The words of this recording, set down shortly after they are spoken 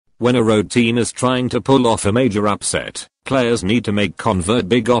When a road team is trying to pull off a major upset, players need to convert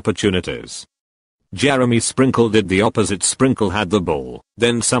big opportunities. Jeremy Sprinkle did the opposite. Sprinkle had the ball,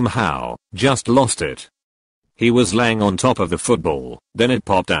 then somehow, just lost it. He was laying on top of the football, then it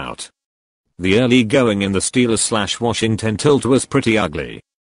popped out. The early going in the Steelers/Washington tilt was pretty ugly.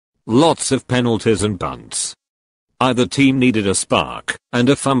 Lots of penalties and punts. Either team needed a spark, and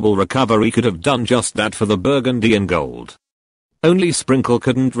a fumble recovery could have done just that for the Burgundy and Gold. Only Sprinkle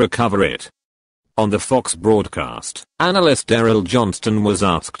couldn't recover it. On the Fox broadcast, analyst Darryl Johnston was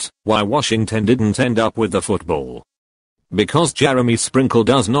asked why Washington didn't end up with the football. Because Jeremy Sprinkle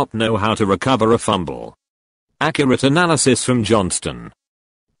does not know how to recover a fumble. Accurate analysis from Johnston.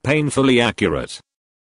 Painfully accurate.